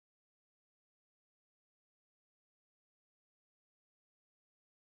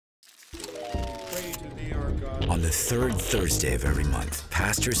On the third Thursday of every month,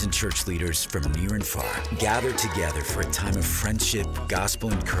 pastors and church leaders from near and far gather together for a time of friendship,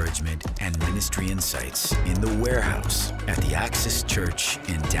 gospel encouragement, and ministry insights in the warehouse at the Access Church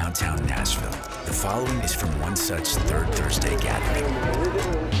in downtown Nashville. The following is from one such third Thursday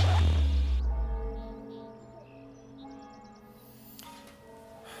gathering.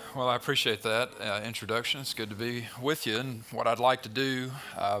 Well, I appreciate that introduction. It's good to be with you. And what I'd like to do,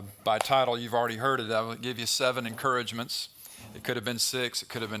 by title, you've already heard it. I will give you 7 encouragements. It could have been 6. It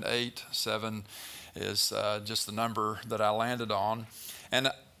could have been 8. 7 is just the number that I landed on. And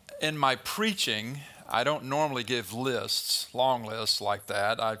in my preaching, I don't normally give lists, long lists like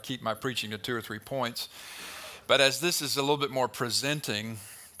that. I keep my preaching to 2 or 3 points. But as this is a little bit more presenting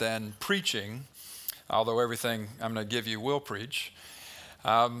than preaching, although everything I'm going to give you will preach,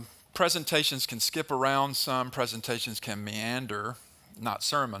 presentations can skip around some, presentations can meander, not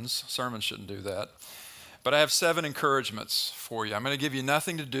sermons. Sermons shouldn't do that. But I have 7 encouragements for you. I'm going to give you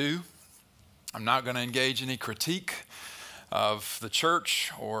nothing to do. I'm not going to engage any critique of the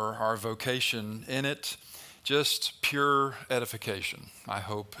church or our vocation in it. Just pure edification, I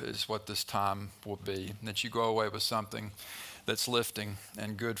hope, is what this time will be, that you go away with something that's lifting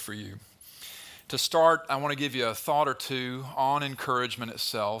and good for you. To start, I want to give you a thought or two on encouragement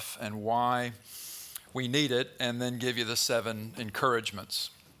itself and why we need it, and then give you the 7 encouragements.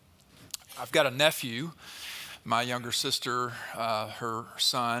 I've got a nephew. My younger sister, her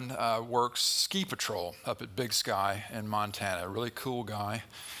son, works ski patrol up at Big Sky in Montana. A really cool guy.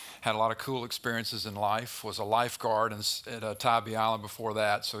 Had a lot of cool experiences in life. Was a lifeguard at Tybee Island before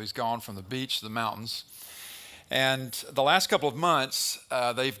that, so he's gone from the beach to the mountains. And the last couple of months,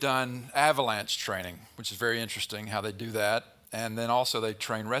 they've done avalanche training, which is very interesting how they do that. And then also they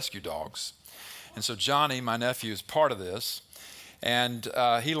train rescue dogs. And so Johnny, my nephew, is part of this. And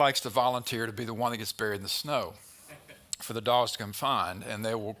he likes to volunteer to be the one that gets buried in the snow for the dogs to come find. And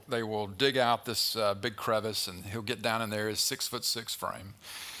they will dig out this big crevice, and he'll get down in there, his 6'6" frame.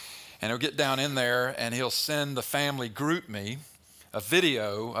 And he'll get down in there, and he'll send the family group me a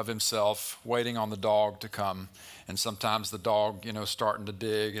video of himself waiting on the dog to come. And sometimes the dog, starting to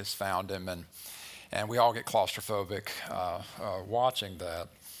dig has found him, and we all get claustrophobic watching that.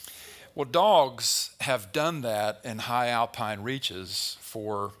 Well, dogs have done that in high alpine reaches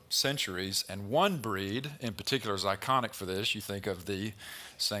for centuries, and one breed in particular is iconic for this. You think of the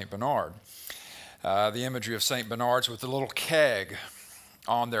St. Bernard. The imagery of St. Bernards with the little keg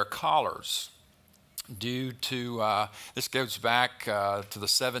on their collars. Due to, this goes back to the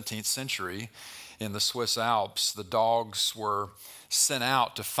 17th century in the Swiss Alps. The dogs were sent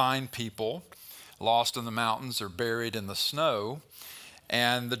out to find people lost in the mountains or buried in the snow.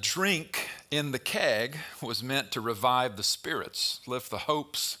 And the drink in the keg was meant to revive the spirits, lift the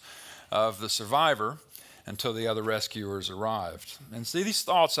hopes of the survivor until the other rescuers arrived. And see, these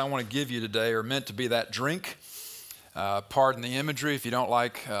thoughts I want to give you today are meant to be that drink. Pardon the imagery if you don't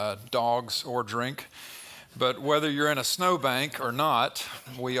like dogs or drink. But whether you're in a snowbank or not,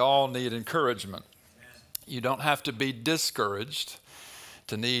 we all need encouragement. You don't have to be discouraged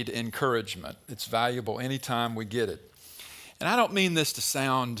to need encouragement. It's valuable anytime we get it. And I don't mean this to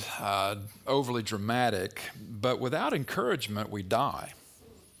sound overly dramatic, but without encouragement, we die.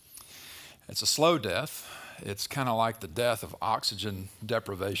 It's a slow death. It's kind of like the death of oxygen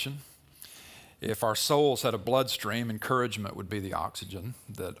deprivation. If our souls had a bloodstream, encouragement would be the oxygen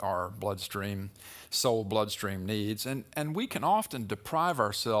that our soul bloodstream needs. And we can often deprive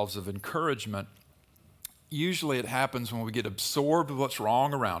ourselves of encouragement. Usually it happens when we get absorbed with what's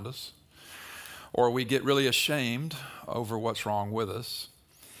wrong around us, or we get really ashamed over what's wrong with us.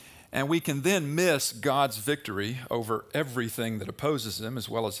 And we can then miss God's victory over everything that opposes him, as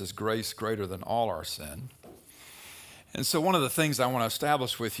well as his grace greater than all our sin. And so one of the things I want to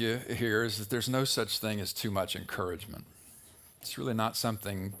establish with you here is that there's no such thing as too much encouragement. It's really not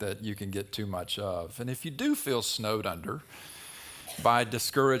something that you can get too much of. And if you do feel snowed under by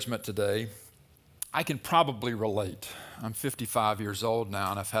discouragement today, I can probably relate. I'm 55 years old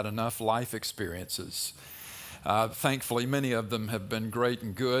now, and I've had enough life experiences. Thankfully, many of them have been great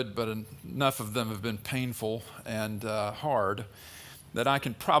and good, but enough of them have been painful and hard that I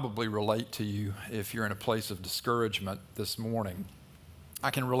can probably relate to you if you're in a place of discouragement this morning.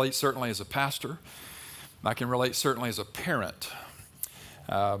 I can relate certainly as a pastor. I can relate certainly as a parent.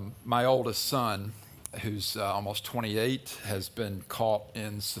 My oldest son, who's almost 28, has been caught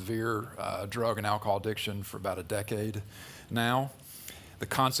in severe drug and alcohol addiction for about a decade now. The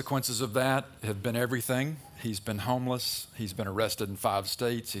consequences of that have been everything. He's been homeless. He's been arrested in 5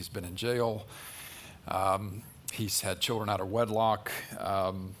 states. He's been in jail. He's had children out of wedlock.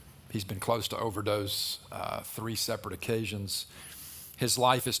 He's been close to overdose 3 separate occasions. His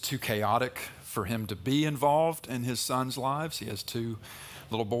life is too chaotic for him to be involved in his son's lives. He has 2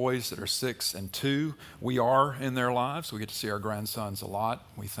 little boys that are 6 and 2. We are in their lives. We get to see our grandsons a lot.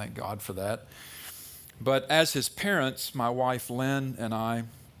 We thank God for that. But as his parents, my wife Lynn and I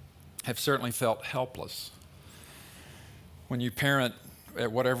have certainly felt helpless. When you parent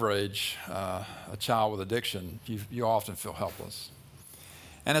at whatever age a child with addiction, you often feel helpless.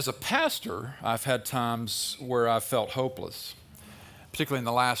 And as a pastor, I've had times where I've felt hopeless, particularly in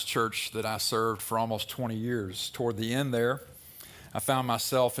the last church that I served for almost 20 years. Toward the end there, I found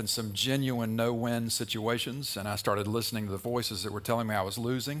myself in some genuine no-win situations, and I started listening to the voices that were telling me I was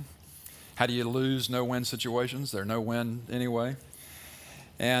losing. How do you lose no-win situations? They're no-win anyway.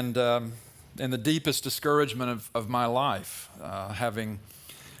 And in the deepest discouragement of my life, having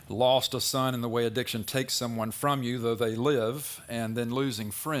lost a son in the way addiction takes someone from you, though they live, and then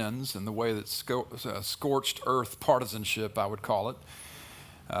losing friends in the way that scorched earth partisanship, I would call it,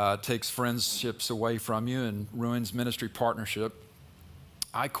 takes friendships away from you and ruins ministry partnership.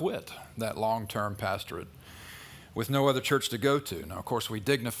 I quit that long-term pastorate with no other church to go to. Now, of course, we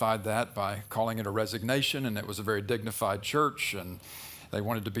dignified that by calling it a resignation, and it was a very dignified church, and they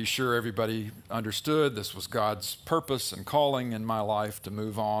wanted to be sure everybody understood this was God's purpose and calling in my life to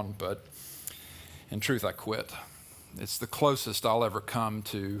move on, but in truth, I quit. It's the closest I'll ever come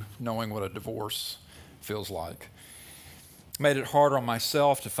to knowing what a divorce feels like. Made it hard on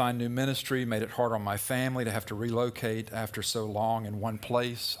myself to find new ministry, made it hard on my family to have to relocate after so long in one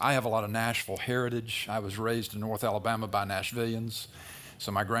place. I have a lot of Nashville heritage. I was raised in North Alabama by Nashvillians,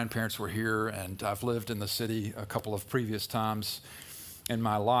 so my grandparents were here, and I've lived in the city a couple of previous times in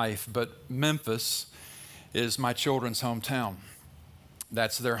my life. But Memphis is my children's hometown.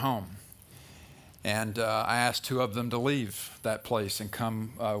 That's their home. And I asked 2 of them to leave that place and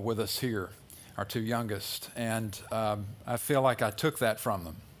come with us here, our 2 youngest. And I feel like I took that from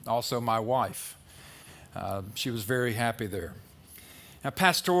them. Also my wife. She was very happy there. Now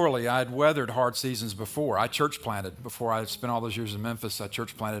pastorally, I had weathered hard seasons before. I church planted. Before I spent all those years in Memphis, I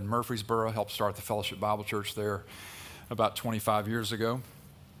church planted in Murfreesboro, helped start the Fellowship Bible Church there about 25 years ago.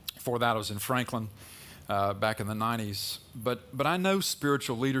 Before that, I was in Franklin back in the 90s. But I know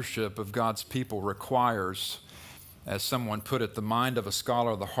spiritual leadership of God's people requires, as someone put it, the mind of a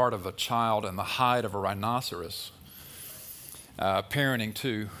scholar, the heart of a child, and the hide of a rhinoceros. Parenting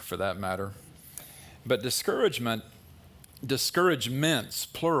too, for that matter. But discouragements,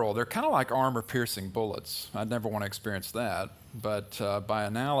 plural, they're kind of like armor-piercing bullets. I'd never want to experience that. But by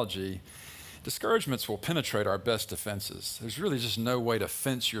analogy, discouragements will penetrate our best defenses. There's really just no way to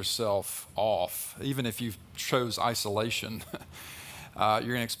fence yourself off. Even if you chose isolation, you're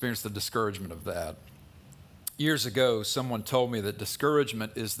going to experience the discouragement of that. Years ago, someone told me that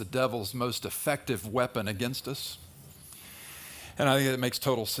discouragement is the devil's most effective weapon against us. And I think it makes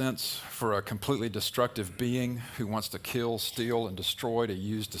total sense for a completely destructive being who wants to kill, steal, and destroy to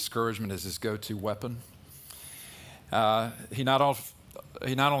use discouragement as his go-to weapon. He not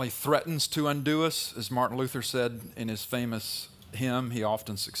only threatens to undo us, as Martin Luther said in his famous hymn, he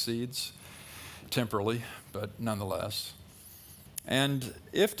often succeeds, temporarily, but nonetheless. And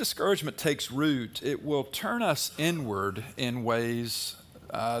if discouragement takes root, it will turn us inward in ways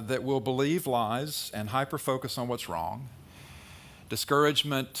that will believe lies and hyper-focus on what's wrong.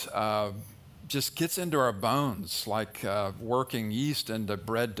 Discouragement just gets into our bones like working yeast into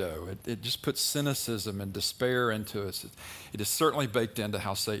bread dough. It just puts cynicism and despair into us. It is certainly baked into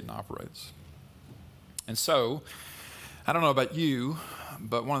how Satan operates. And so, I don't know about you,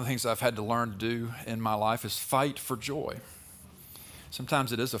 but one of the things I've had to learn to do in my life is fight for joy.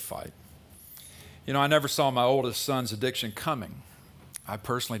 Sometimes it is a fight. You know, I never saw my oldest son's addiction coming. I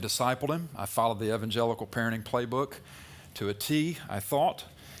personally discipled him. I followed the evangelical parenting playbook to a T, I thought.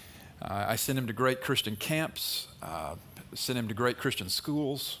 I sent him to great Christian camps, sent him to great Christian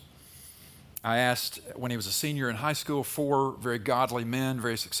schools. I asked, when he was a senior in high school, 4 very godly men,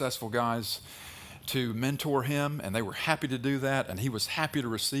 very successful guys, to mentor him, and they were happy to do that, and he was happy to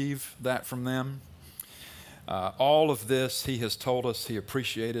receive that from them. All of this, he has told us he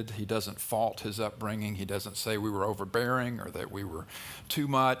appreciated. He doesn't fault his upbringing. He doesn't say we were overbearing or that we were too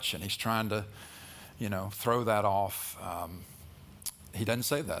much, and he's trying to, throw that off. He doesn't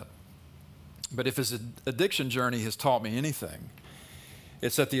say that. But if his addiction journey has taught me anything,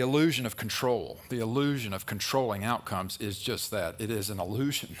 it's that the illusion of control, the illusion of controlling outcomes is just that. It is an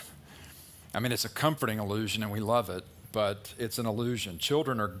illusion. I mean, it's a comforting illusion, and we love it, but it's an illusion.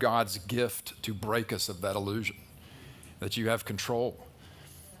 Children are God's gift to break us of that illusion, that you have control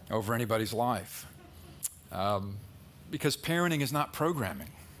over anybody's life. Because parenting is not programming.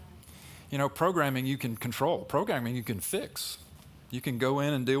 You know, programming you can control. Programming you can fix. You can go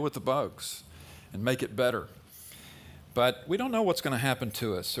in and deal with the bugs and make it better. But we don't know what's going to happen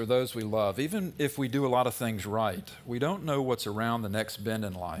to us or those we love. Even if we do a lot of things right, we don't know what's around the next bend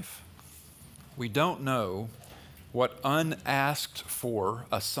in life. We don't know what unasked for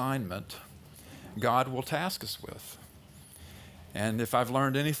assignment God will task us with. And if I've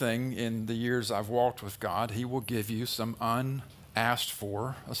learned anything in the years I've walked with God, He will give you some unasked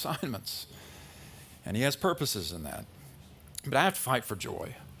for assignments. And He has purposes in that. But I have to fight for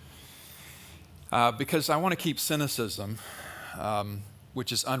joy. Because I want to keep cynicism,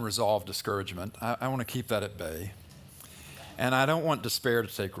 which is unresolved discouragement. I want to keep that at bay. And I don't want despair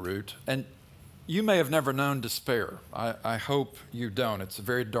to take root. And you may have never known despair. I hope you don't. It's a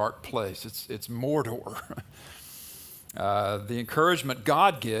very dark place. It's Mordor. The encouragement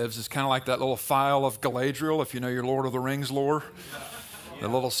God gives is kind of like that little phial of Galadriel, if you know your Lord of the Rings lore. The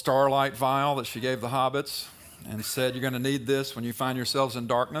little starlight vial that she gave the hobbits and said, you're going to need this when you find yourselves in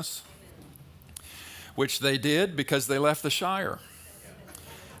darkness. Which they did because they left the Shire.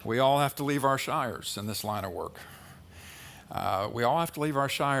 We all have to leave our shires in this line of work. We all have to leave our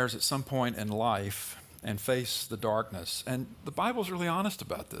shires at some point in life and face the darkness. And the Bible's really honest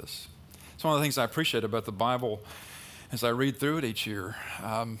about this. It's one of the things I appreciate about the Bible as I read through it each year.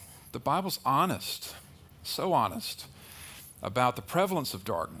 The Bible's honest, so honest, about the prevalence of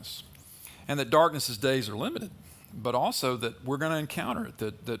darkness and that darkness's days are limited. But also that we're going to encounter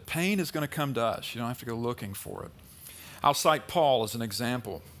it, that pain is going to come to us. You don't have to go looking for it. I'll cite Paul as an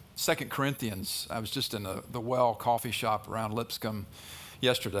example. 2 Corinthians, I was just in the Well coffee shop around Lipscomb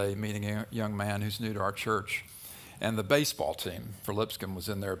yesterday meeting a young man who's new to our church. And the baseball team for Lipscomb was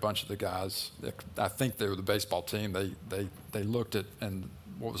in there, a bunch of the guys. I think they were the baseball team. They looked at and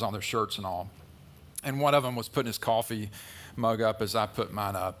what was on their shirts and all. And one of them was putting his coffee mug up as I put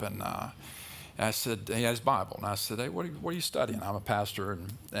mine up. And I said, he had his Bible, and I said, hey, what are you studying? I'm a pastor,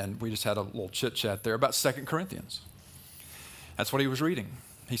 and we just had a little chit-chat there about 2 Corinthians. That's what he was reading.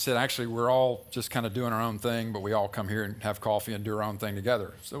 He said, actually, we're all just kind of doing our own thing, but we all come here and have coffee and do our own thing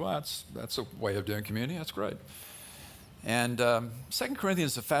together. So well, that's a way of doing community. That's great. And 2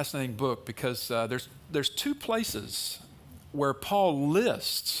 Corinthians is a fascinating book because there's two places where Paul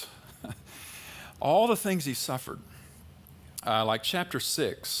lists all the things he suffered. Like chapter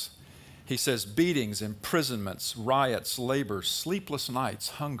 6. He says beatings, imprisonments, riots, labors, sleepless nights,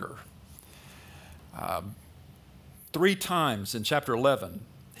 hunger. 3 times in chapter 11,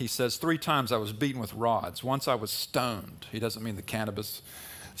 he says 3 times I was beaten with rods. Once I was stoned. He doesn't mean the cannabis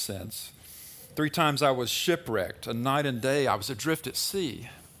sense. 3 times I was shipwrecked. A night and day I was adrift at sea.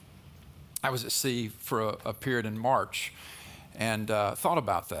 I was at sea for a period in March and thought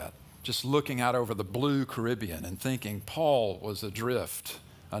about that. Just looking out over the blue Caribbean and thinking Paul was adrift.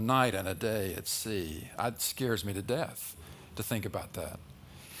 A night and a day at sea. It scares me to death to think about that.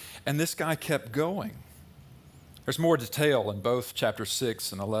 And this guy kept going. There's more detail in both chapter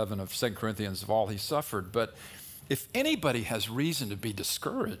 6 and 11 of 2 Corinthians of all he suffered. But if anybody has reason to be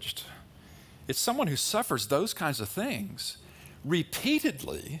discouraged, it's someone who suffers those kinds of things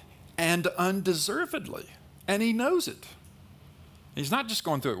repeatedly and undeservedly. And he knows it. He's not just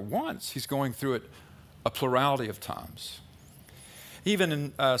going through it once. He's going through it a plurality of times. Even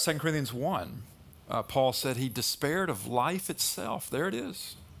in 2 Corinthians 1, Paul said he despaired of life itself. There it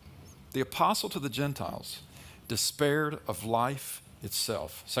is. The apostle to the Gentiles despaired of life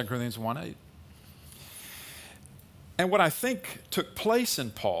itself. 2 Corinthians 1:8. And what I think took place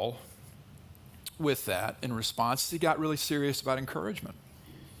in Paul with that in response, he got really serious about encouragement.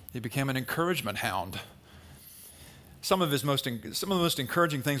 He became an encouragement hound. Some of the most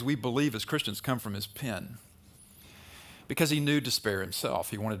encouraging things we believe as Christians come from his pen. Because he knew despair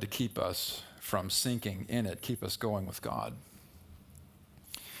himself. He wanted to keep us from sinking in it, keep us going with God.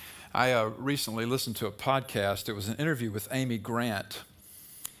 I recently listened to a podcast. It was an interview with Amy Grant.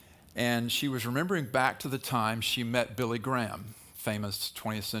 And she was remembering back to the time she met Billy Graham, famous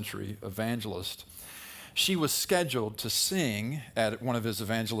 20th century evangelist. She was scheduled to sing at one of his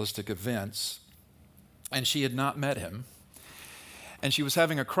evangelistic events, and she had not met him. And she was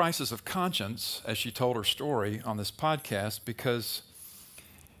having a crisis of conscience as she told her story on this podcast because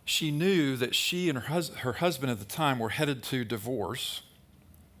she knew that she and her husband at the time were headed to divorce.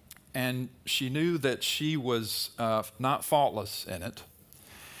 And she knew that she was not faultless in it.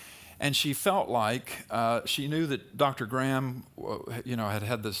 And she felt like she knew that Dr. Graham,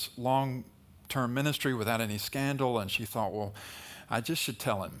 had this long-term ministry without any scandal. And she thought, well, I just should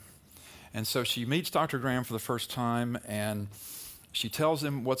tell him. And so she meets Dr. Graham for the first time and she tells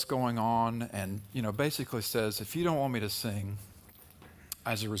him what's going on and, basically says, if you don't want me to sing,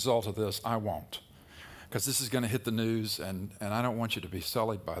 as a result of this, I won't. Because this is going to hit the news, and I don't want you to be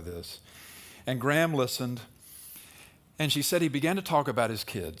sullied by this. And Graham listened, and she said he began to talk about his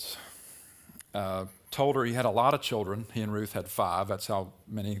kids. Told her he had a lot of children. He and Ruth had 5. That's how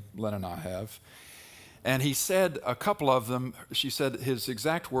many Len and I have. And he said a couple of them, she said his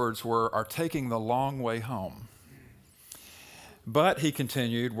exact words were, are taking the long way home. But he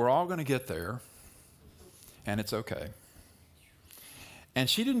continued, we're all going to get there, and it's okay. And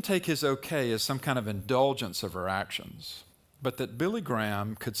she didn't take his okay as some kind of indulgence of her actions, but that Billy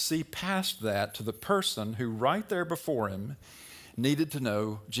Graham could see past that to the person who right there before him needed to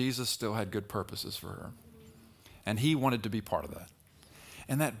know Jesus still had good purposes for her. And he wanted to be part of that.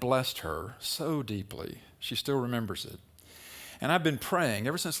 And that blessed her so deeply. She still remembers it. And I've been praying,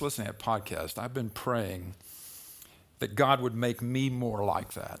 ever since listening to that podcast, I've been praying that God would make me more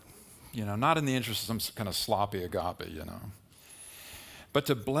like that. You know, not in the interest of some kind of sloppy agape, you know, but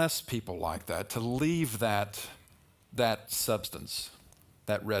to bless people like that, to leave that substance,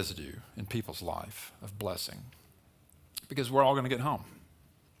 that residue in people's life of blessing. Because we're all going to get home.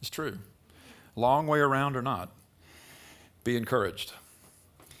 It's true. Long way around or not, be encouraged.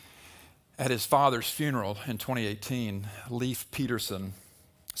 At his father's funeral in 2018, Leif Peterson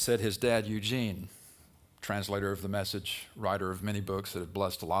said his dad, Eugene, translator of the Message, writer of many books that have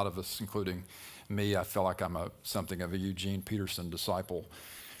blessed a lot of us, including me. I feel like I'm something of a Eugene Peterson disciple.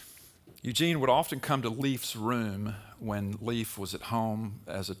 Eugene would often come to Leif's room when Leif was at home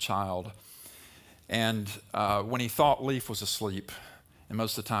as a child. And when he thought Leif was asleep, and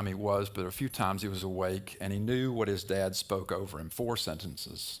most of the time he was, but a few times he was awake, and he knew what his dad spoke over him, 4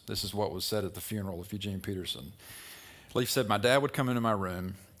 sentences. This is what was said at the funeral of Eugene Peterson. Leif said, my dad would come into my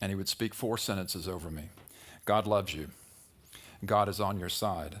room, and he would speak 4 sentences over me. God loves you. God is on your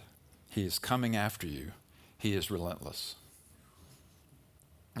side. He is coming after you. He is relentless.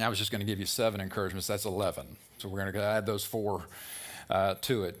 And I was just going to give you 7 encouragements. That's 11. So we're going to add those 4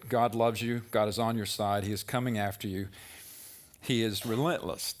 to it. God loves you. God is on your side. He is coming after you. He is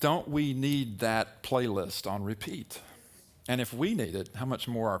relentless. Don't we need that playlist on repeat? And if we need it, how much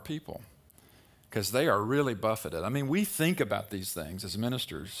more our people? Because they are really buffeted. I mean, we think about these things as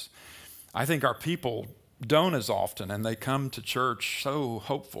ministers. I think our people don't as often, and they come to church so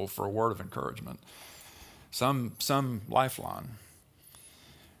hopeful for a word of encouragement, some lifeline.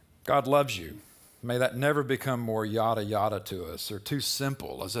 God loves you. May that never become more yada yada to us or too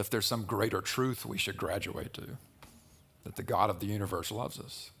simple, as if there's some greater truth we should graduate to, that the God of the universe loves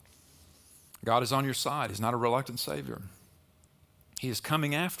us. God is on your side. He's not a reluctant Savior. He is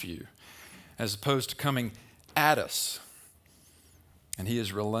coming after you as opposed to coming at us. And he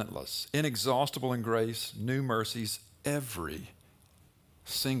is relentless, inexhaustible in grace, new mercies every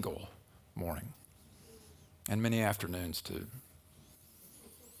single morning, and many afternoons too.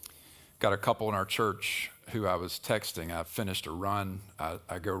 Got a couple in our church who I was texting. I finished a run.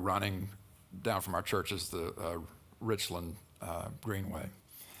 I go running down from our church as the Richland Greenway.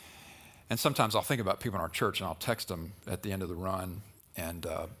 And sometimes I'll think about people in our church and I'll text them at the end of the run. And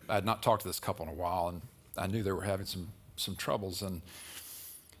I had not talked to this couple in a while, and I knew they were having some troubles. And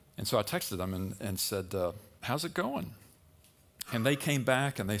so I texted them and said, how's it going? And they came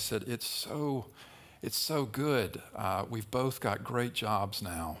back and they said, it's so good. We've both got great jobs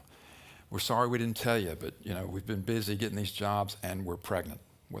now. We're sorry we didn't tell you, but you know, we've been busy getting these jobs, and we're pregnant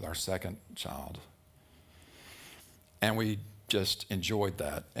with our 2nd child. And we just enjoyed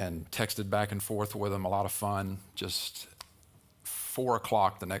that and texted back and forth with them, a lot of fun. Just 4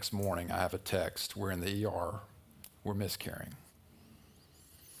 o'clock the next morning, I have a text, we're in the ER, we're miscarrying.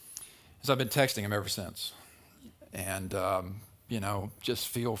 So I've been texting him ever since. And, you know, just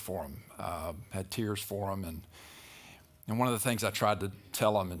feel for him, had tears for him. And one of the things I tried to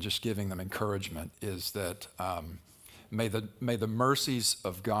tell them and just giving them encouragement is that may the mercies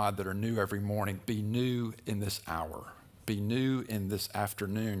of God that are new every morning be new in this hour, be new in this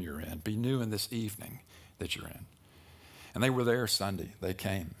afternoon you're in, be new in this evening that you're in. And they were there Sunday. They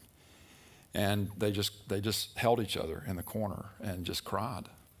came. And they just held each other in the corner and just cried.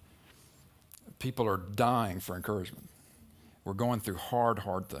 People are dying for encouragement. We're going through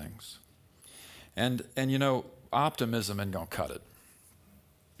hard things. And you know, optimism ain't gonna cut it.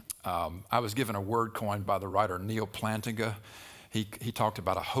 I was given a word coined by the writer Neil Plantinga. He talked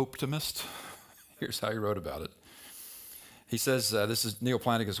about a hopetimist. Here's how he wrote about it. He says, this is Neil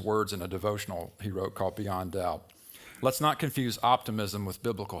Plantinga's words in a devotional he wrote called Beyond Doubt. Let's not confuse optimism with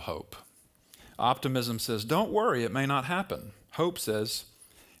biblical hope. Optimism says, don't worry, it may not happen. Hope says,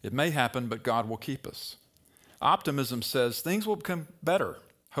 it may happen, but God will keep us. Optimism says, things will become better.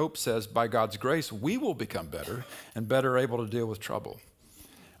 Hope says, by God's grace, we will become better and better able to deal with trouble.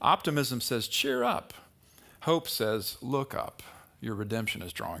 Optimism says, cheer up. Hope says, look up. Your redemption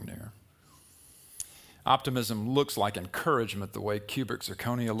is drawing near. Optimism looks like encouragement the way cubic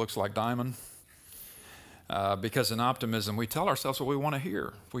zirconia looks like diamond. Because in optimism, we tell ourselves what we want to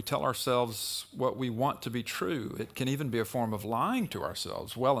hear. We tell ourselves what we want to be true. It can even be a form of lying to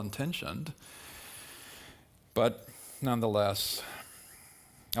ourselves, well-intentioned, but nonetheless,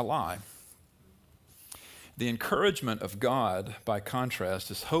 a lie. The encouragement of God, by contrast,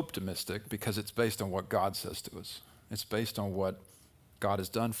 is hope-optimistic because it's based on what God says to us. It's based on what God has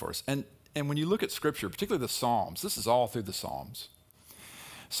done for us. And when you look at Scripture, particularly the Psalms, this is all through the Psalms.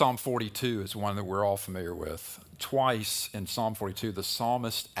 Psalm 42 is one that we're all familiar with. Twice in Psalm 42, the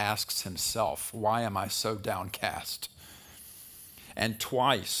psalmist asks himself, why am I so downcast? And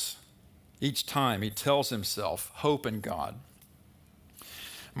twice, each time, he tells himself, hope in God.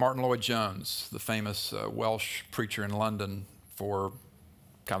 Martin Lloyd-Jones, the famous Welsh preacher in London for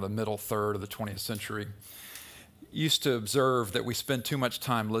kind of the middle third of the 20th century, used to observe that we spend too much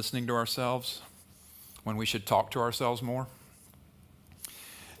time listening to ourselves when we should talk to ourselves more.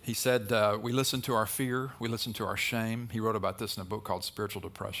 He said, we listen to our fear, we listen to our shame. He wrote about this in a book called Spiritual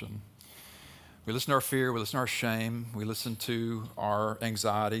Depression. We listen to our fear, we listen to our shame, we listen to our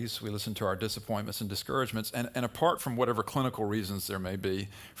anxieties, we listen to our disappointments and discouragements, and apart from whatever clinical reasons there may be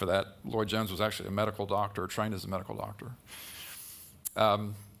for that, Lloyd-Jones was actually a medical doctor, trained as a medical doctor.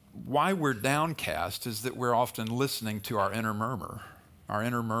 Why we're downcast is that we're often listening to our inner murmur, our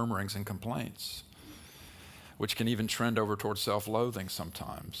inner murmurings and complaints, which can even trend over towards self-loathing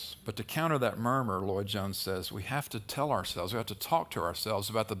sometimes. But to counter that murmur, Lloyd-Jones says, we have to tell ourselves, we have to talk to ourselves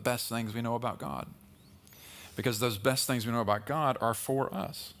about the best things we know about God. Because those best things we know about God are for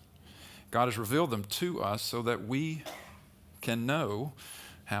us. God has revealed them to us so that we can know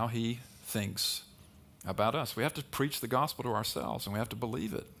how he thinks about us. We have to preach the gospel to ourselves, and we have to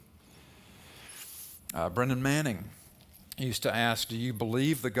believe it. Brendan Manning used to ask, do you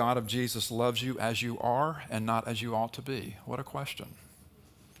believe the God of Jesus loves you as you are and not as you ought to be? What a question.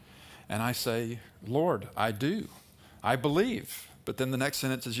 And I say, Lord, I do. I believe. But then the next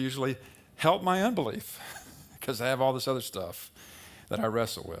sentence is usually, help my unbelief, because I have all this other stuff that I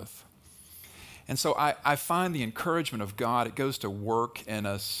wrestle with. And so I find the encouragement of God, it goes to work in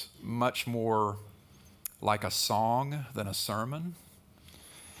us much more like a song than a sermon.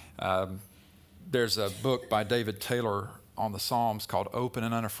 There's a book by David Taylor on the Psalms called Open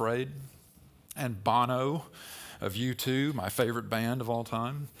and Unafraid. And Bono of U2, my favorite band of all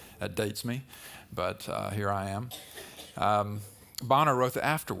time. That dates me, but here I am. Bono wrote the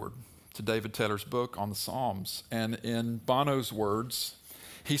afterword to David Taylor's book on the Psalms. And in Bono's words,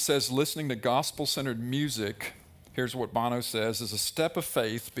 he says, listening to gospel-centered music, here's what Bono says, is a step of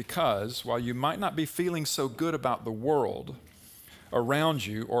faith because while you might not be feeling so good about the world around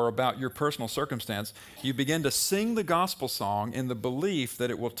you or about your personal circumstance, you begin to sing the gospel song in the belief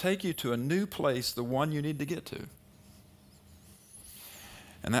that it will take you to a new place, the one you need to get to.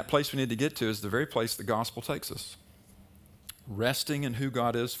 And that place we need to get to is the very place the gospel takes us. Resting in who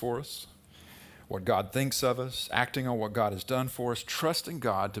God is for us, what God thinks of us, acting on what God has done for us, trusting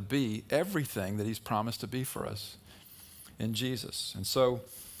God to be everything that he's promised to be for us in Jesus. And so,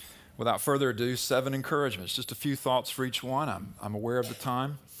 without further ado, 7 encouragements, just a few thoughts for each one. I'm aware of the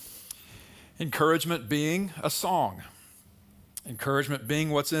time. Encouragement being a song. Encouragement being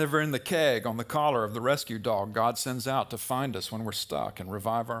what's ever in the keg on the collar of the rescue dog God sends out to find us when we're stuck and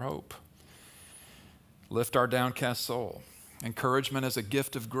revive our hope. Lift our downcast soul. Encouragement as a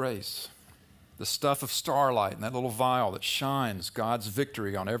gift of grace. The stuff of starlight in that little vial that shines God's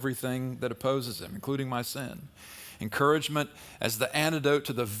victory on everything that opposes him, including my sin. Encouragement as the antidote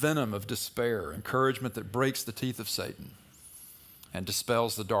to the venom of despair. Encouragement that breaks the teeth of Satan and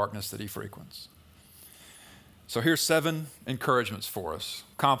dispels the darkness that he frequents. So here's 7 encouragements for us,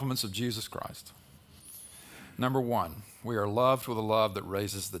 compliments of Jesus Christ. Number 1, we are loved with a love that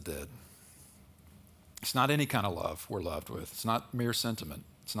raises the dead. It's not any kind of love we're loved with. It's not mere sentiment.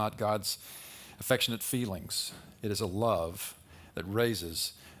 It's not God's affectionate feelings. It is a love that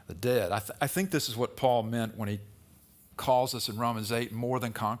raises the dead. I think this is what Paul meant when he calls us in Romans 8 more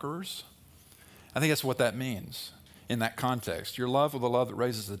than conquerors. I think that's what that means in that context. You're loved with a love that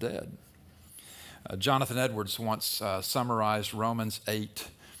raises the dead. Jonathan Edwards once summarized Romans 8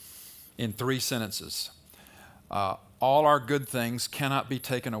 in 3 sentences. All our good things cannot be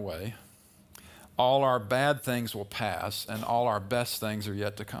taken away. All our bad things will pass, and all our best things are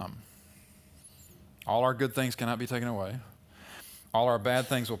yet to come. All our good things cannot be taken away. All our bad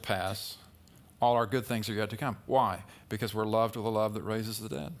things will pass. All our good things are yet to come. Why? Because we're loved with a love that raises the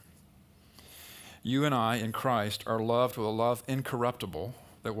dead. You and I in Christ are loved with a love incorruptible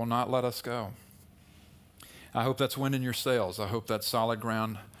that will not let us go. I hope that's wind in your sails. I hope that's solid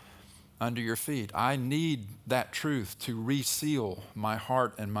ground under your feet. I need that truth to reseal my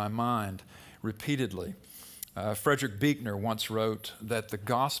heart and my mind repeatedly. Frederick Buechner once wrote that the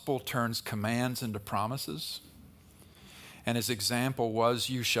gospel turns commands into promises. And his example was,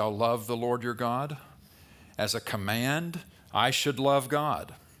 you shall love the Lord your God. As a command, I should love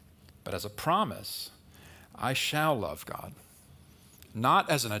God. But as a promise, I shall love God. Not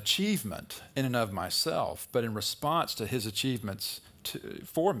as an achievement in and of myself, but in response to his achievements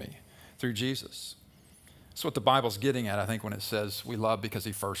for me through Jesus. That's what the Bible's getting at, I think, when it says we love because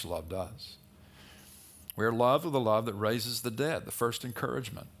he first loved us. We're loved with a love that raises the dead, the first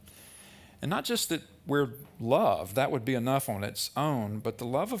encouragement. And not just that we're loved, that would be enough on its own, but the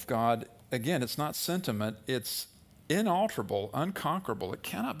love of God, again, it's not sentiment, it's inalterable, unconquerable. It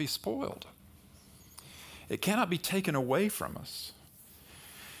cannot be spoiled. It cannot be taken away from us.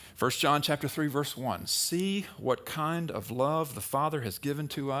 1 John chapter 3, verse 1, see what kind of love the Father has given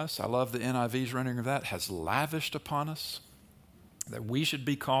to us. I love the NIV's rendering of that, has lavished upon us, that we should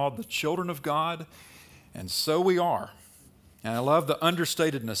be called the children of God, and so we are. And I love the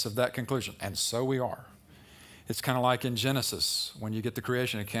understatedness of that conclusion, and so we are. It's kind of like in Genesis when you get the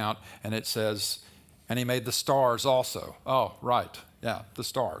creation account and it says, and he made the stars also. Oh, right, yeah, the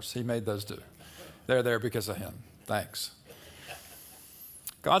stars. He made those too. They're there because of him. Thanks.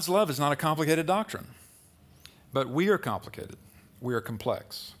 God's love is not a complicated doctrine, but we are complicated. We are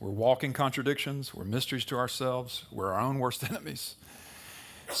complex. We're walking contradictions. We're mysteries to ourselves. We're our own worst enemies.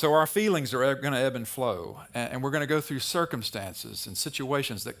 So our feelings are going to ebb and flow, and we're going to go through circumstances and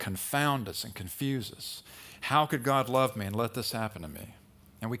situations that confound us and confuse us. How could God love me and let this happen to me?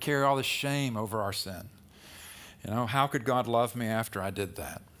 And we carry all this shame over our sin. You know, how could God love me after I did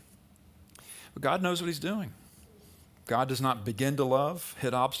that? But God knows what he's doing. God does not begin to love,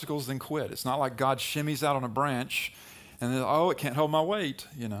 hit obstacles, then quit. It's not like God shimmies out on a branch and then, oh, it can't hold my weight,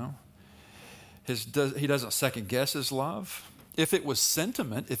 you know. He doesn't second guess his love. If it was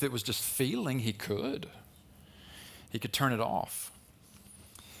sentiment, if it was just feeling, he could. He could turn it off.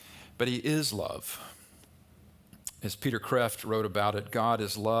 But he is love. As Peter Kreeft wrote about it, God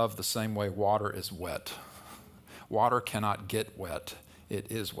is love the same way water is wet. Water cannot get wet.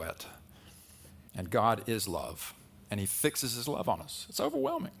 It is wet. And God is love. And he fixes his love on us. It's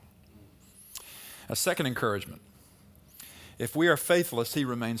overwhelming. A second encouragement. If we are faithless, he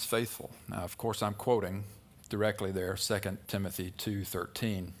remains faithful. Now, of course, I'm quoting directly there, 2 Timothy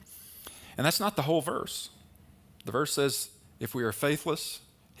 2:13. And that's not the whole verse. The verse says, if we are faithless,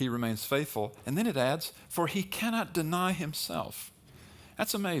 he remains faithful. And then it adds, for he cannot deny himself.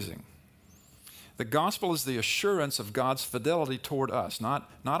 That's amazing. The gospel is the assurance of God's fidelity toward us, not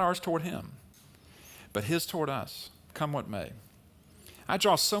ours toward him, but his toward us, come what may. I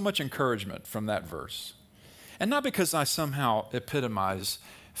draw so much encouragement from that verse. And not because I somehow epitomize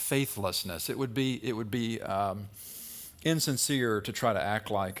faithlessness. It would be insincere to try to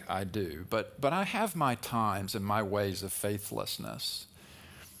act like I do. But I have my times and my ways of faithlessness.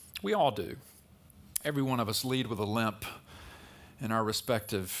 We all do. Every one of us lead with a limp in our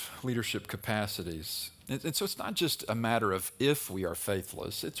respective leadership capacities. And so it's not just a matter of if we are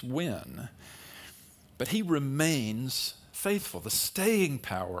faithless, it's when. But he remains faithful. The staying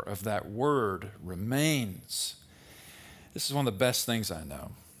power of that word remains. This is one of the best things I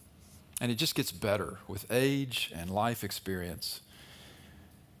know. And it just gets better with age and life experience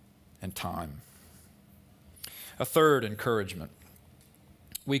and time. A third encouragement.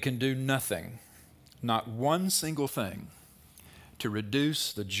 We can do nothing, not one single thing, to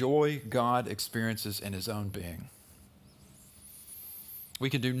reduce the joy God experiences in his own being.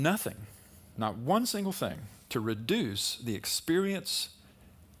 We can do nothing, not one single thing, to reduce the experience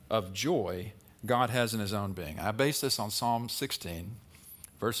of joy God has in his own being. I base this on Psalm 16,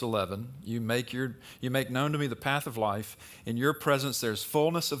 verse 11. You make known to me the path of life. In your presence there's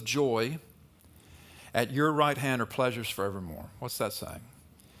fullness of joy. At your right hand are pleasures forevermore. What's that saying?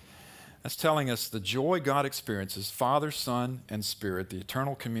 That's telling us the joy God experiences, Father, Son, and Spirit, the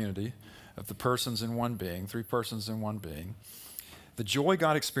eternal community of the persons in one being, three persons in one being. The joy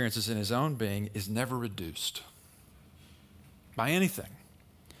God experiences in his own being is never reduced by anything.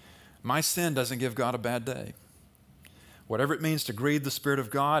 My sin doesn't give God a bad day. Whatever it means to grieve the Spirit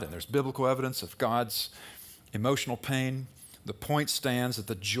of God, and there's biblical evidence of God's emotional pain, the point stands that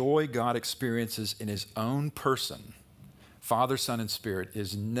the joy God experiences in his own person, Father, Son, and Spirit,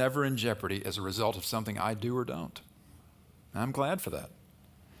 is never in jeopardy as a result of something I do or don't. I'm glad for that.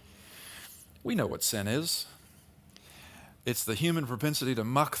 We know what sin is. It's the human propensity to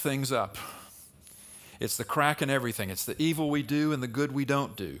muck things up. It's the crack in everything. It's the evil we do and the good we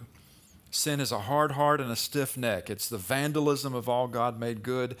don't do. Sin is a hard heart and a stiff neck. It's the vandalism of all God made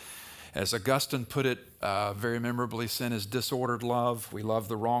good. As Augustine put it very memorably, sin is disordered love. We love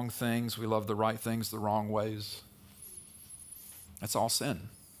the wrong things. We love the right things the wrong ways. That's all sin.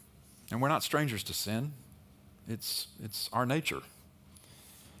 And we're not strangers to sin. It's our nature.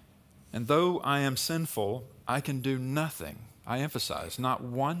 And though I am sinful, I can do nothing, I emphasize, not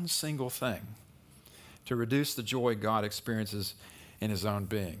one single thing, to reduce the joy God experiences in his own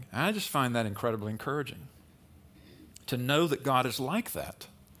being. And I just find that incredibly encouraging. To know that God is like that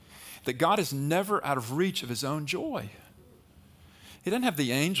God is never out of reach of his own joy. He doesn't have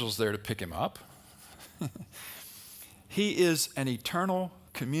the angels there to pick him up. He is an eternal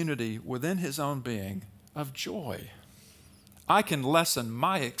community within his own being of joy. I can lessen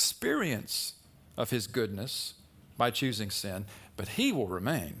my experience of his goodness by choosing sin, but he will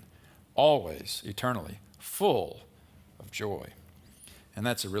remain always, eternally, full of joy. And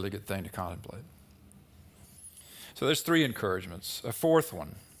that's a really good thing to contemplate. So there's 3 encouragements. A 4th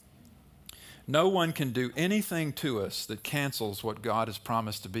one. No one can do anything to us that cancels what God has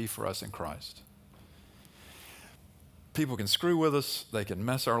promised to be for us in Christ. People can screw with us. They can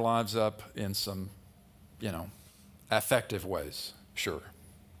mess our lives up in some, affective ways, sure.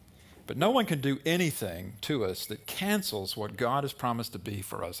 But no one can do anything to us that cancels what God has promised to be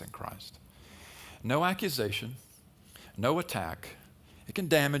for us in Christ. No accusation, no attack. It can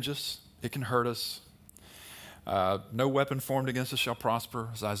damage us. It can hurt us. No weapon formed against us shall prosper,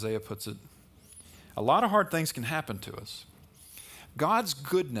 as Isaiah puts it. A lot of hard things can happen to us. God's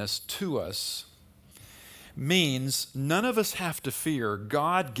goodness to us means none of us have to fear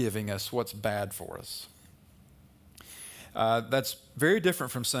God giving us what's bad for us. That's very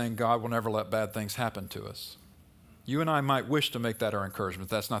different from saying God will never let bad things happen to us. You and I might wish to make that our encouragement.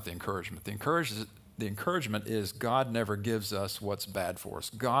 That's not the encouragement. The encouragement is God never gives us what's bad for us.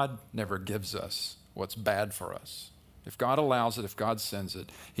 God never gives us what's bad for us. If God allows it, if God sends it,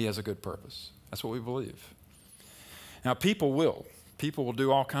 he has a good purpose. That's what we believe. Now, people will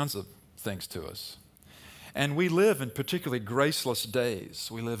do all kinds of things to us. And we live in particularly graceless days.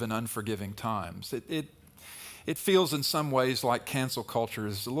 We live in unforgiving times. It feels in some ways like cancel culture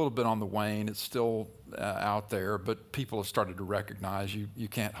is a little bit on the wane. It's still out there, but people have started to recognize you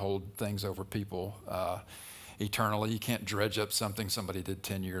can't hold things over people eternally. You can't dredge up something somebody did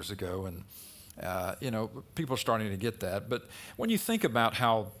 10 years ago. And, people are starting to get that. But when you think about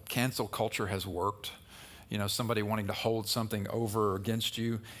how cancel culture has worked, somebody wanting to hold something over or against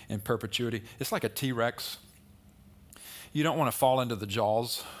you in perpetuity, it's like a T-Rex. You don't want to fall into the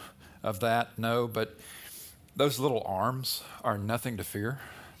jaws of that, no, but those little arms are nothing to fear,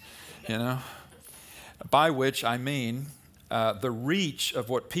 By which I mean the reach of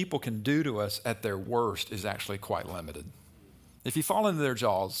what people can do to us at their worst is actually quite limited. If you fall into their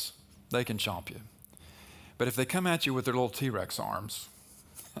jaws, they can chomp you. But if they come at you with their little T-Rex arms,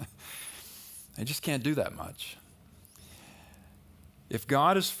 they just can't do that much. If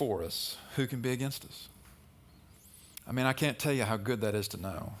God is for us, who can be against us? I mean, I can't tell you how good that is to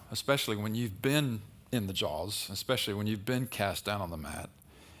know, especially when you've been in the jaws, especially when you've been cast down on the mat,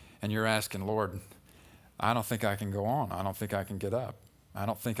 and you're asking, Lord, I don't think I can go on. I don't think I can get up. I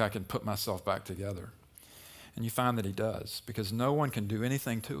don't think I can put myself back together. And you find that he does, because no one can do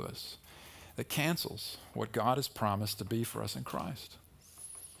anything to us that cancels what God has promised to be for us in Christ.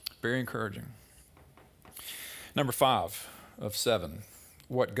 Very encouraging. Number 5 of 7,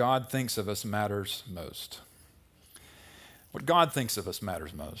 what God thinks of us matters most. What God thinks of us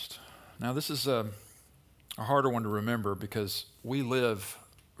matters most. Now, this is a harder one to remember because we live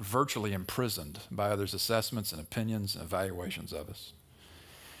virtually imprisoned by others' assessments and opinions and evaluations of us.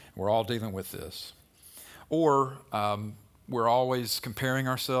 We're all dealing with this. Or we're always comparing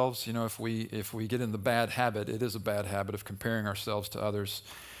ourselves. If we get in the bad habit, it is a bad habit of comparing ourselves to others,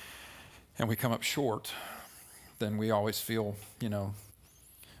 and we come up short, then we always feel,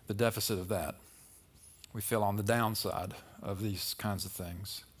 the deficit of that. We feel on the downside of these kinds of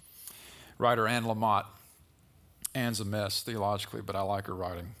things. Writer Anne Lamott, Anne's a mess theologically, but I like her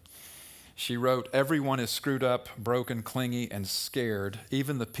writing. She wrote, "Everyone is screwed up, broken, clingy, and scared,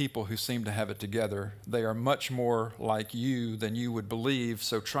 even the people who seem to have it together. They are much more like you than you would believe,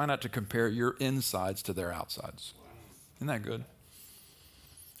 so try not to compare your insides to their outsides." Isn't that good?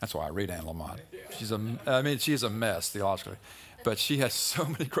 That's why I read Anne Lamott. She's a mess theologically, but she has so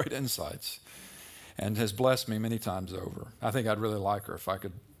many great insights and has blessed me many times over. I think I'd really like her if I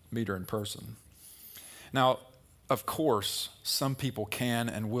could meet her in person. Now, of course, some people can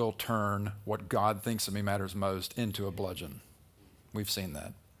and will turn what God thinks of me matters most into a bludgeon. We've seen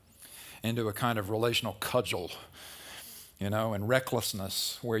that. into a kind of relational cudgel, and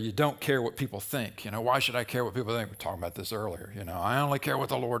recklessness where you don't care what people think. Why should I care what people think? We were talking about this earlier. I only care what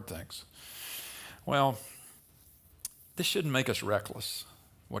the Lord thinks. Well, this shouldn't make us reckless.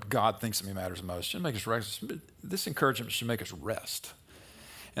 What God thinks of me matters most. It shouldn't make us reckless. This encouragement should make us rest.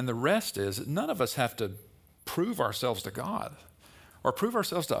 And the rest is that none of us have to prove ourselves to God or prove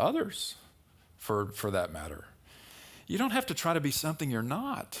ourselves to others for that matter. You don't have to try to be something you're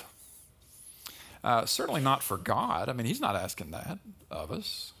not. Certainly not for God. I mean, he's not asking that of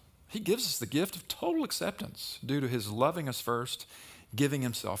us. He gives us the gift of total acceptance due to his loving us first, giving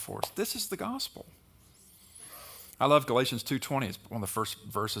himself for us. This is the gospel. I love Galatians 2:20. It's one of the first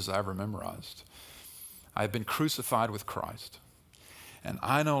verses I ever memorized. I have been crucified with Christ, and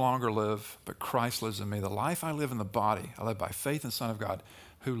I no longer live, but Christ lives in me. The life I live in the body, I live by faith in the Son of God,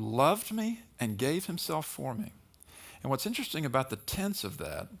 who loved me and gave himself for me. And what's interesting about the tense of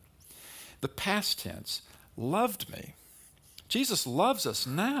that, the past tense, loved me. Jesus loves us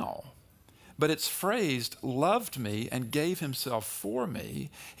now, but it's phrased, loved me and gave himself for me.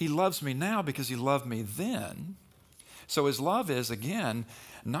 He loves me now because he loved me then. So his love is, again,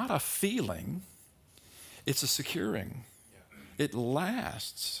 not a feeling, it's a securing. It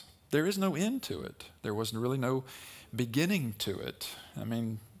lasts. There is no end to it. There was really no beginning to it. I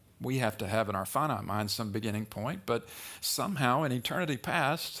mean, we have to have in our finite minds some beginning point, but somehow in eternity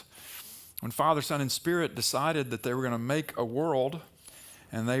past, when Father, Son, and Spirit decided that they were going to make a world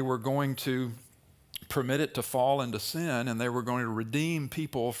and they were going to permit it to fall into sin and they were going to redeem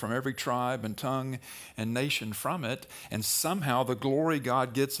people from every tribe and tongue and nation from it, and somehow the glory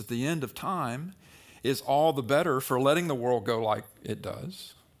God gets at the end of time is all the better for letting the world go like it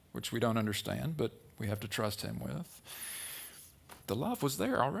does, which we don't understand, but we have to trust him with. The love was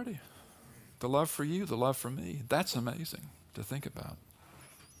there already. The love for you, the love for me. That's amazing to think about.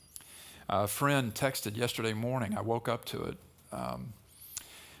 A friend texted yesterday morning. I woke up to it.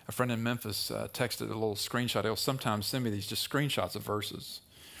 A friend in Memphis texted a little screenshot. He'll sometimes send me these just screenshots of verses.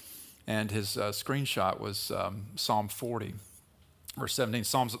 And his screenshot was Psalm 40, verse 17.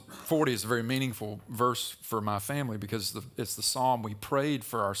 Psalm 40 is a very meaningful verse for my family because it's the psalm we prayed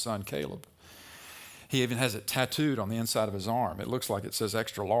for our son Caleb. He even has it tattooed on the inside of his arm. It looks like it says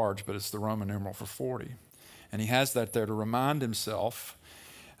extra large, but it's the Roman numeral for 40. And he has that there to remind himself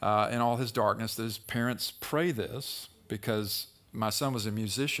in all his darkness that his parents pray this because my son was a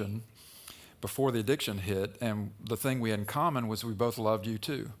musician before the addiction hit, and the thing we had in common was we both loved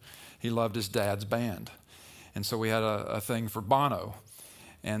U2. He loved his dad's band. And so we had a thing for Bono.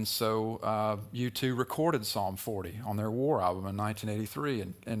 And so U2 recorded Psalm 40 on their War album in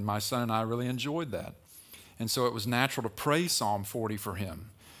 1983, and my son and I really enjoyed that. And so it was natural to pray Psalm 40 for him.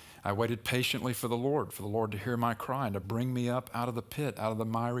 I waited patiently for the Lord to hear my cry and to bring me up out of the pit, out of the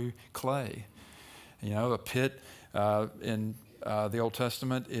miry clay. A pit in the Old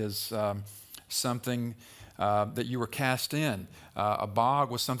Testament is something that you were cast in. A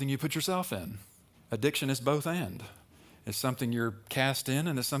bog was something you put yourself in. Addiction is both and. It's something you're cast in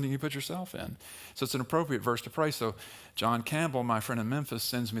and it's something you put yourself in. So it's an appropriate verse to pray. So John Campbell, my friend in Memphis,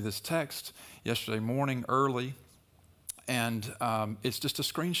 sends me this text yesterday morning early, and it's just a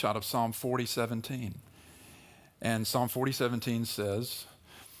screenshot of Psalm 40:17. And Psalm 40:17 says,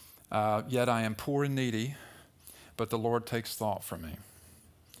 yet I am poor and needy, but the Lord takes thought for me.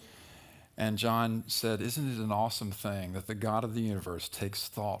 And John said, isn't it an awesome thing that the God of the universe takes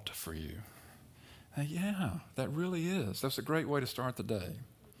thought for you? Yeah, that really is. That's a great way to start the day.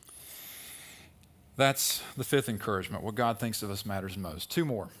 That's the fifth encouragement. What God thinks of us matters most. Two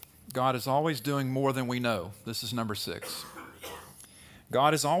more. God is always doing more than we know. This is number 6.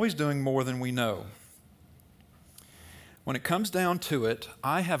 God is always doing more than we know. When it comes down to it,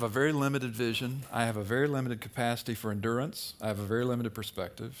 I have a very limited vision. I have a very limited capacity for endurance. I have a very limited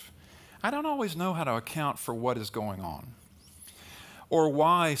perspective. I don't always know how to account for what is going on, or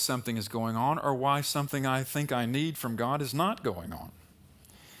why something is going on, or why something I think I need from God is not going on.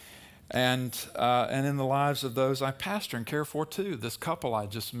 And in the lives of those I pastor and care for too, this couple I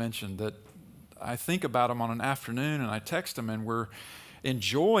just mentioned, that I think about them on an afternoon and I text them and we're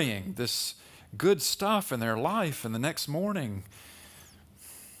enjoying this good stuff in their life, and the next morning,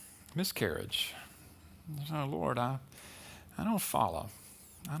 miscarriage. Oh, Lord, I don't follow.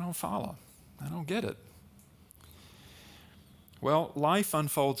 I don't get it. Well, life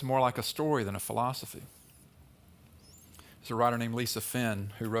unfolds more like a story than a philosophy. There's a writer named Lisa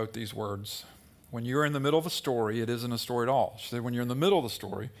Finn who wrote these words. When you're in the middle of a story, it isn't a story at all. She said, when you're in the middle of the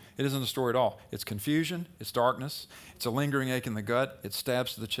story, it isn't a story at all. It's confusion, it's darkness, it's a lingering ache in the gut, it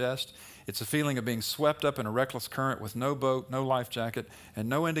stabs to the chest, It's a feeling of being swept up in a reckless current with no boat, no life jacket, and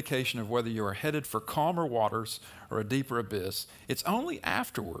no indication of whether you are headed for calmer waters or a deeper abyss. It's only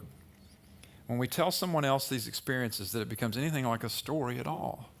afterward, when we tell someone else these experiences, that it becomes anything like a story at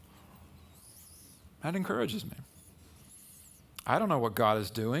all. That encourages me. I don't know what God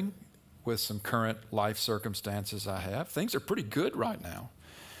is doing with some current life circumstances I have. Things are pretty good right now.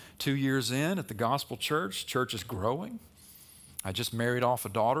 2 years in at the Gospel Church, church is growing. I just married off a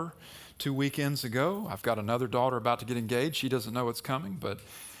daughter 2 weekends ago. I've got another daughter about to get engaged. She doesn't know it's coming, but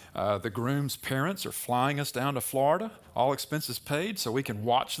the groom's parents are flying us down to Florida, all expenses paid, so we can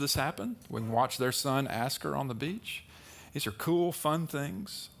watch this happen. We can watch their son ask her on the beach. These are cool, fun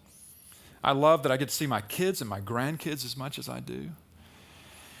things. I love that I get to see my kids and my grandkids as much as I do.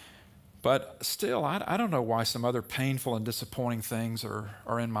 But still, I don't know why some other painful and disappointing things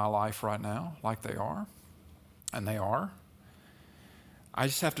are in my life right now, like they are, and they are. I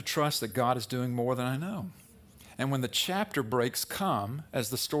just have to trust that God is doing more than I know. And when the chapter breaks come as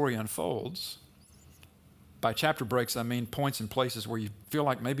the story unfolds, by chapter breaks I mean points and places where you feel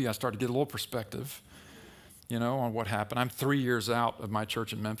like maybe I start to get a little perspective, on what happened. I'm 3 years out of my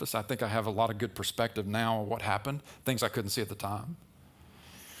church in Memphis. I think I have a lot of good perspective now on what happened, things I couldn't see at the time.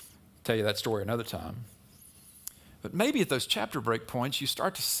 Tell you that story another time. But maybe at those chapter break points, you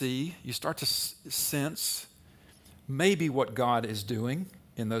start to sense maybe what God is doing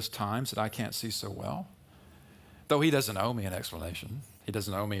in those times that I can't see so well. Though he doesn't owe me an explanation. He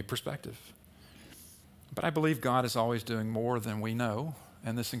doesn't owe me a perspective. But I believe God is always doing more than we know,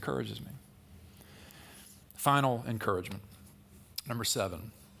 and this encourages me. Final encouragement. Number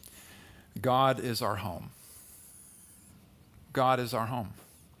 7. God is our home. God is our home.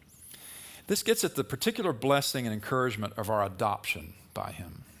 This gets at the particular blessing and encouragement of our adoption by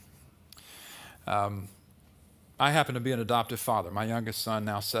him. I happen to be an adoptive father. My youngest son,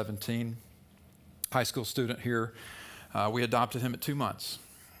 now 17, high school student here. We adopted him at 2 months.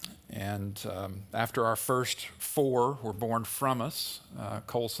 And after our first 4 were born from us,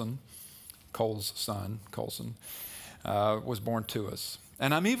 Cole's son, Colson, was born to us.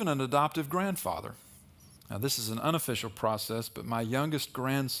 And I'm even an adoptive grandfather. Now, this is an unofficial process, but my youngest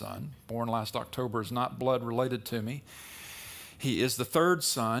grandson, born last October, is not blood related to me. He is the 3rd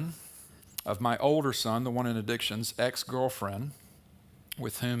son of my older son, the one in addictions, ex-girlfriend,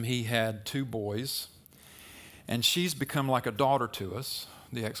 with whom he had 2 boys. And she's become like a daughter to us,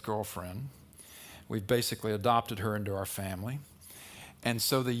 the ex-girlfriend. We've basically adopted her into our family. And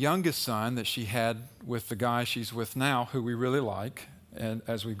so the youngest son that she had with the guy she's with now, who we really like, and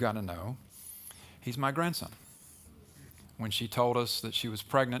as we've gotten to know, he's my grandson. When she told us that she was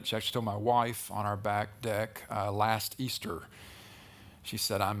pregnant, she actually told my wife on our back deck last Easter. She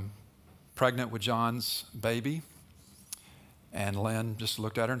said, "I'm pregnant with John's baby." And Lynn just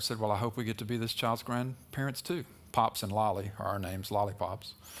looked at her and said, "Well, I hope we get to be this child's grandparents too." Pops and Lolly are our names,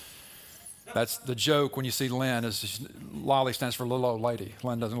 Lollipops. That's the joke when you see Lynn, is Lolly stands for little old lady.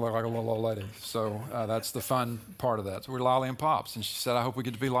 Lynn doesn't look like a little old lady. So that's the fun part of that. So we're Lolly and Pops. And she said, "I hope we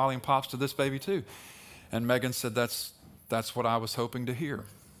get to be Lolly and Pops to this baby too." And Megan said, that's what I was hoping to hear.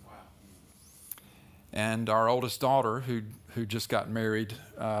 Wow. And our oldest daughter, who just got married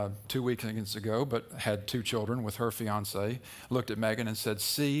 2 weekends ago, but had 2 children with her fiance, looked at Megan and said,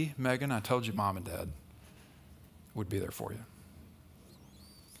 "See, Megan, I told you Mom and Dad would be there for you."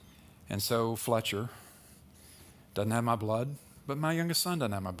 And so Fletcher doesn't have my blood, but my youngest son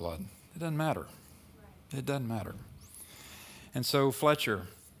doesn't have my blood. It doesn't matter. It doesn't matter. And so Fletcher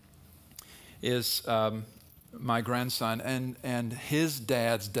is my grandson, and his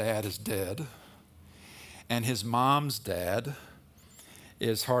dad's dad is dead, and his mom's dad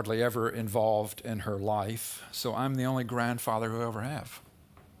is hardly ever involved in her life, so I'm the only grandfather who I ever have.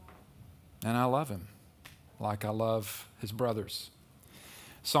 And I love him like I love his brothers.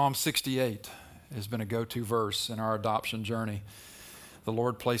 Psalm 68 has been a go-to verse in our adoption journey. The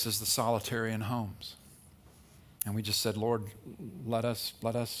Lord places the solitary in homes. And we just said, "Lord, let us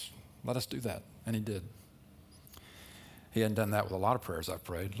do that." And he did. He hadn't done that with a lot of prayers I've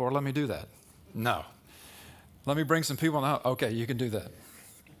prayed. "Lord, let me do that." No. "Let me bring some people now." Okay, you can do that.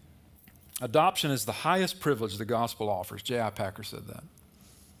 Adoption is the highest privilege the gospel offers. J.I. Packer said that.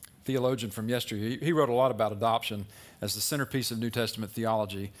 Theologian from yesteryear. He wrote a lot about adoption as the centerpiece of New Testament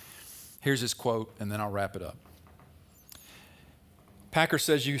theology. Here's his quote, and then I'll wrap it up. Packer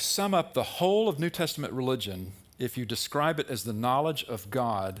says, "You sum up the whole of New Testament religion if you describe it as the knowledge of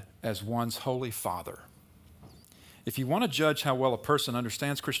God as one's holy Father. If you want to judge how well a person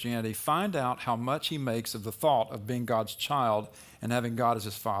understands Christianity, find out how much he makes of the thought of being God's child and having God as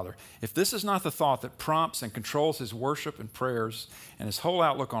his Father. If this is not the thought that prompts and controls his worship and prayers and his whole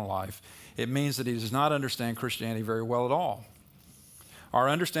outlook on life, it means that he does not understand Christianity very well at all. Our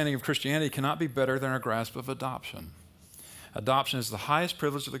understanding of Christianity cannot be better than our grasp of adoption. Adoption is the highest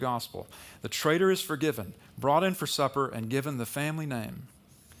privilege of the gospel. The traitor is forgiven, brought in for supper, and given the family name.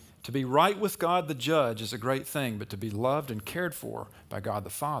 To be right with God the judge is a great thing, but to be loved and cared for by God the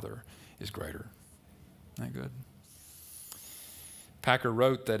Father is greater. Isn't that good? Packer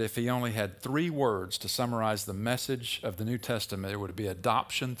wrote that if he only had 3 words to summarize the message of the New Testament, it would be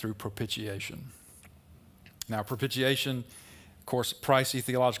adoption through propitiation. Now, propitiation, of course, pricey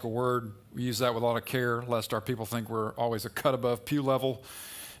theological word. We use that with a lot of care, lest our people think we're always a cut above pew level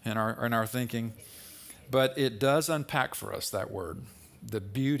in our thinking. But it does unpack for us that word, the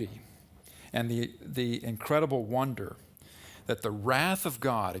beauty and the incredible wonder that the wrath of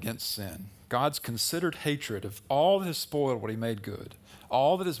God against sin, God's considered hatred of all that has spoiled what he made good,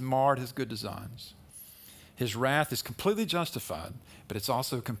 all that has marred his good designs. His wrath is completely justified, but it's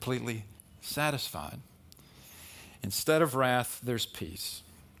also completely satisfied. Instead of wrath, there's peace.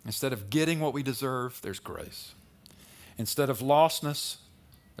 Instead of getting what we deserve, there's grace. Instead of lostness,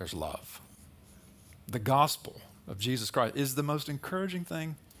 there's love. The gospel of Jesus Christ is the most encouraging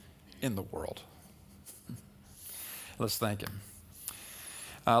thing in the world. Let's thank him.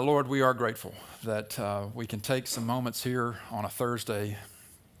 Lord, we are grateful that we can take some moments here on a Thursday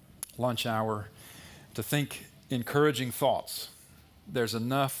lunch hour to think encouraging thoughts. There's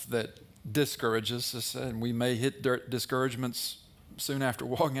enough that discourages us, and we may hit discouragements soon after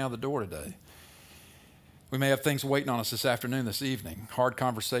walking out of the door today. We may have things waiting on us this afternoon, this evening, hard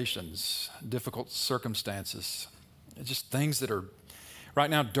conversations, difficult circumstances, just things that are right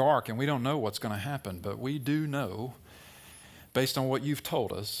now dark, and we don't know what's going to happen, but we do know, based on what you've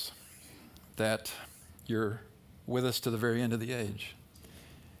told us, that you're with us to the very end of the age.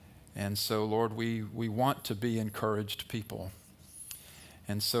 And so, Lord, we want to be encouraged people.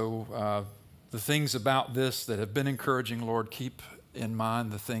 And so the things about this that have been encouraging, Lord, keep in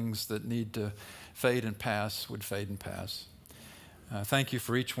mind the things that need to fade and pass would fade and pass. Thank you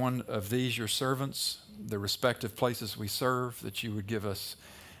for each one of these, your servants, the respective places we serve, that you would give us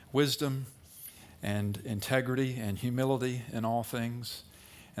wisdom and integrity and humility in all things,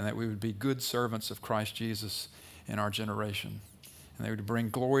 and that we would be good servants of Christ Jesus in our generation. And they would bring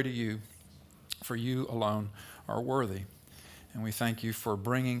glory to you, for you alone are worthy. And we thank you for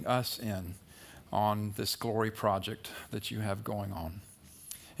bringing us in on this glory project that you have going on.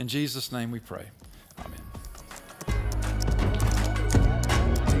 In Jesus' name we pray. Amen.